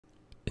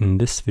In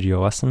this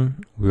video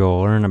lesson, we will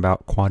learn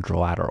about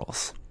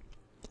quadrilaterals.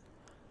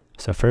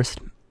 So first,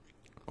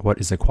 what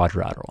is a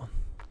quadrilateral?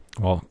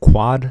 Well,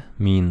 quad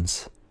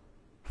means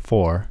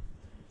four,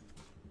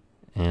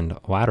 and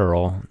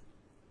lateral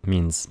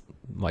means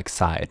like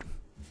side.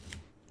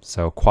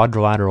 So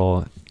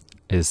quadrilateral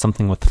is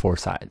something with four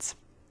sides.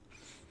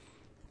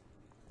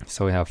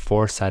 So we have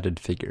four-sided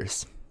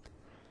figures.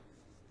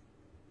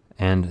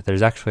 And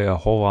there's actually a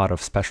whole lot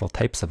of special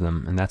types of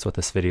them, and that's what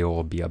this video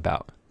will be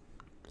about.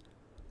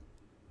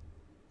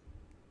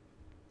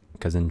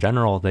 Because in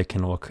general, they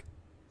can look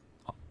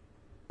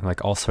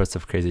like all sorts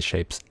of crazy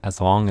shapes as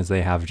long as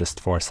they have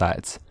just four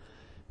sides.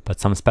 But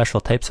some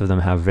special types of them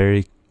have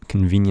very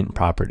convenient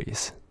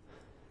properties.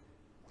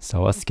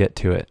 So let's get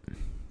to it.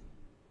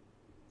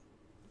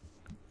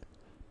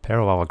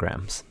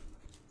 Parallelograms.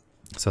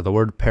 So the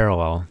word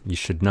parallel you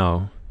should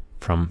know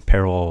from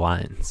parallel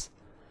lines.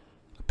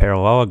 A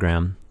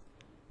parallelogram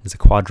is a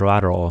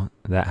quadrilateral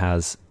that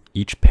has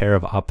each pair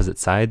of opposite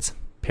sides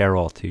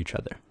parallel to each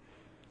other.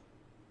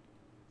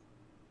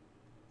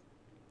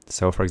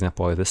 So for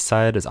example, this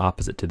side is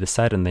opposite to this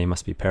side and they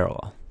must be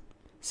parallel.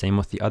 Same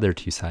with the other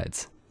two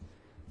sides.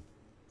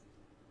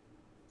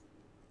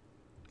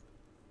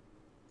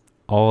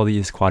 All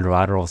these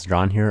quadrilaterals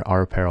drawn here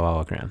are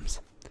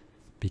parallelograms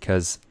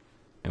because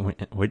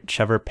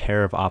whichever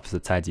pair of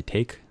opposite sides you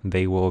take,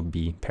 they will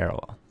be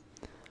parallel.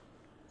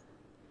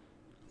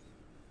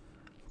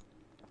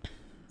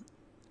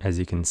 As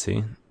you can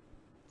see,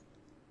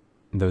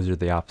 those are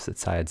the opposite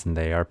sides and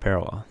they are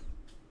parallel.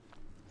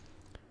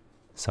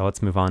 So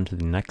let's move on to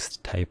the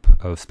next type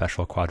of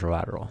special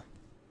quadrilateral.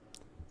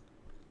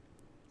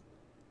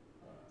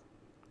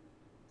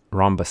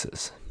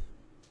 Rhombuses.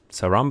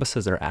 So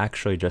rhombuses are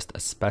actually just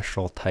a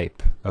special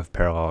type of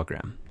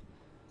parallelogram.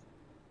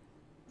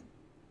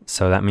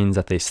 So that means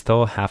that they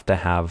still have to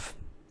have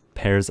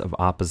pairs of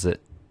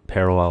opposite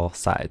parallel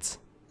sides.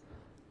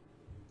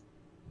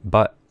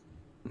 But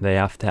they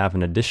have to have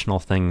an additional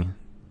thing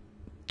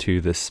to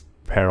this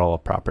parallel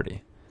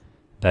property.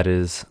 That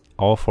is,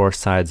 all four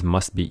sides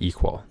must be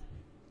equal.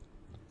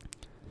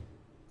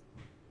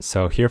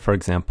 So here, for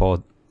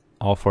example,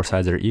 all four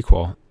sides are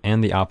equal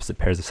and the opposite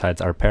pairs of sides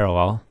are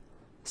parallel,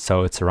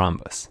 so it's a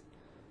rhombus.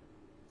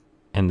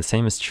 And the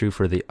same is true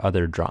for the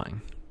other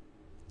drawing.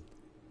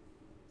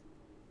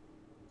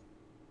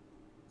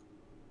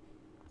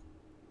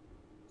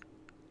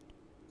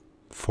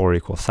 Four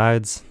equal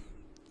sides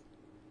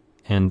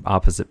and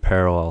opposite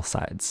parallel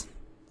sides.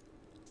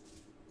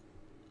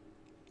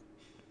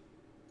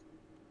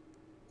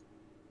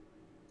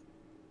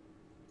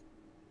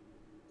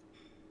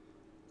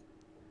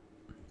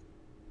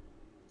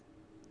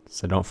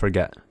 So don't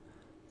forget,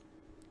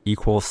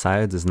 equal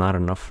sides is not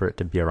enough for it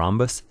to be a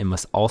rhombus. It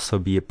must also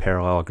be a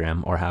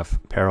parallelogram or have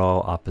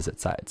parallel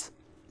opposite sides.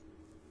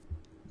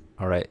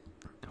 All right,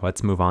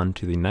 let's move on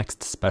to the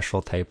next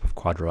special type of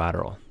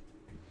quadrilateral.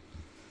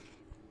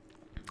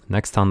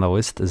 Next on the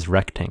list is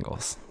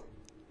rectangles.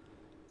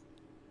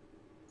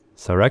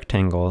 So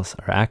rectangles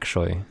are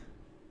actually,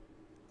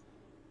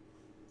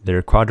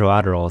 they're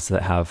quadrilaterals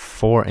that have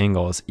four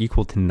angles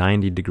equal to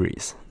 90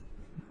 degrees.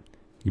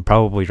 You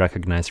probably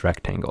recognize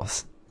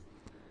rectangles.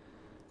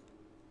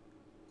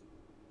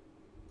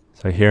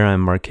 So here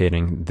I'm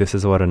marking, this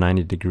is what a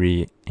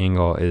 90-degree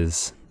angle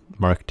is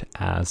marked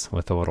as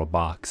with a little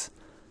box.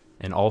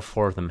 And all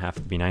four of them have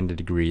to be 90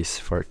 degrees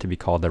for it to be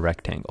called a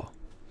rectangle.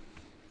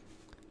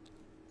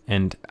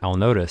 And I'll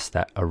notice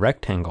that a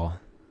rectangle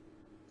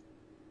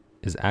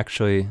is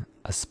actually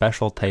a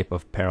special type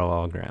of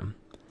parallelogram.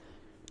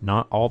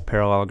 Not all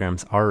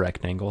parallelograms are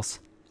rectangles,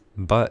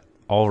 but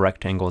all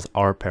rectangles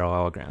are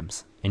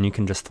parallelograms. And you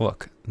can just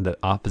look, the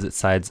opposite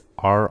sides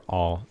are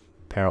all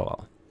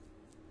parallel.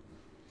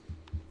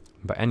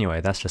 But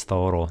anyway, that's just a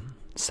little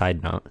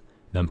side note.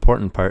 The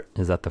important part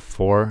is that the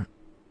four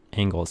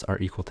angles are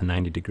equal to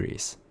 90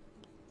 degrees.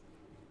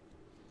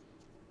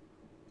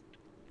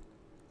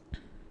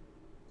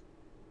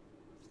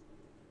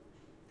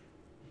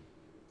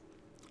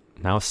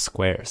 Now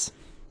squares.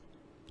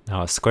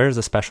 Now a square is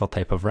a special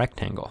type of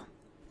rectangle.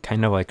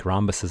 Kind of like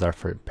rhombuses are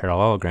for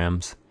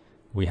parallelograms,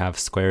 we have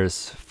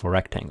squares for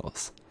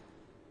rectangles.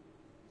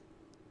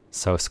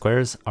 So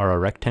squares are a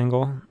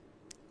rectangle.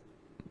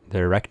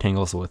 They're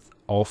rectangles with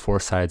all four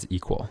sides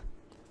equal.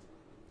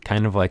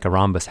 Kind of like a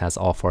rhombus has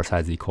all four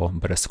sides equal,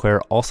 but a square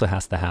also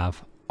has to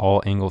have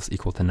all angles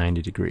equal to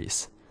 90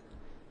 degrees.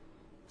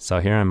 So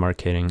here I'm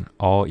marking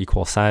all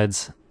equal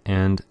sides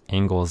and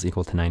angles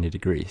equal to 90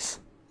 degrees.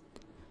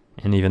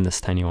 And even this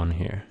tiny one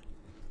here.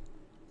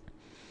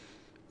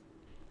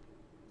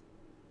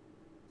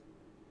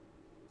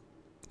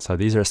 So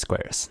these are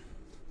squares.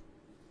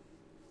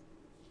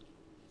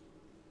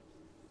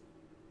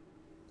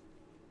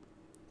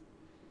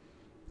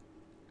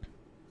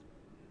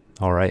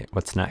 All right,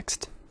 what's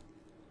next?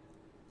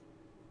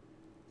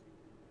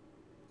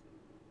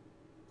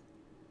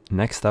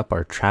 Next up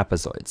are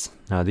trapezoids.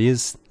 Now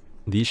these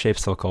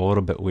shapes look a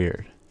little bit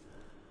weird.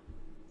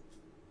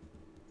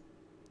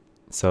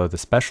 So the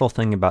special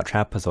thing about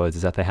trapezoids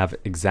is that they have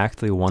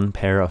exactly one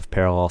pair of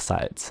parallel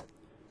sides.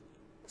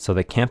 So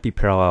they can't be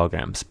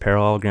parallelograms.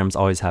 Parallelograms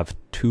always have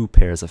two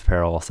pairs of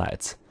parallel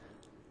sides.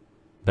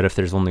 But if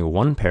there's only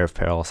one pair of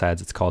parallel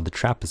sides, it's called the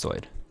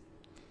trapezoid.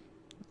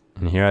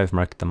 And here I've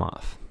marked them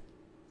off.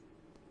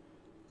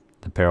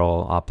 The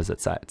parallel opposite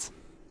sides.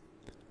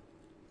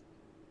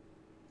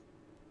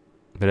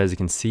 But as you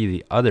can see,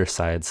 the other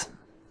sides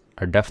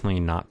are definitely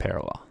not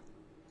parallel.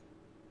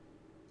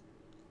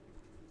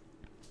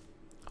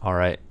 All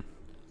right,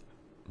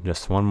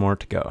 just one more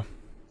to go.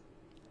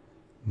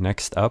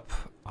 Next up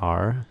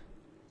are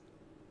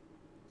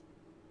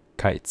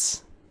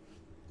kites.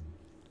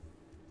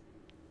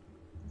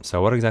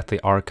 So what exactly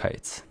are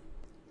kites?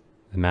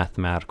 The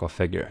mathematical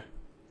figure.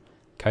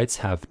 Kites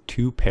have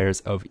two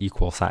pairs of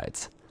equal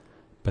sides,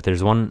 but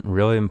there's one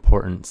really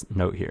important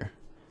note here.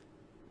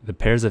 The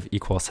pairs of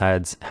equal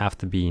sides have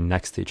to be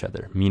next to each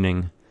other,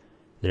 meaning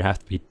there have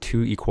to be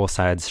two equal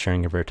sides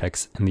sharing a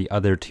vertex and the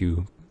other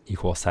two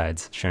equal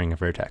sides sharing a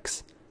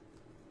vertex.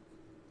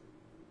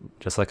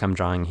 Just like I'm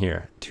drawing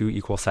here, two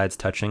equal sides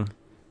touching,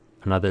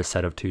 another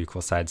set of two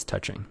equal sides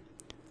touching.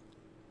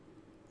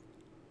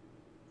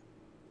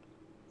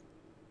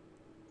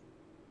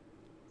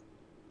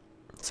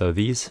 So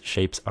these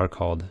shapes are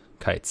called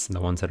kites,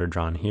 the ones that are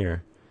drawn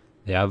here.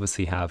 They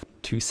obviously have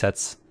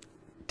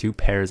two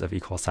pairs of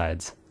equal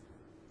sides,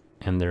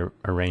 and they're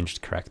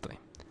arranged correctly.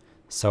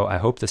 So I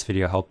hope this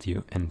video helped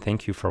you, and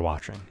thank you for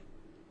watching.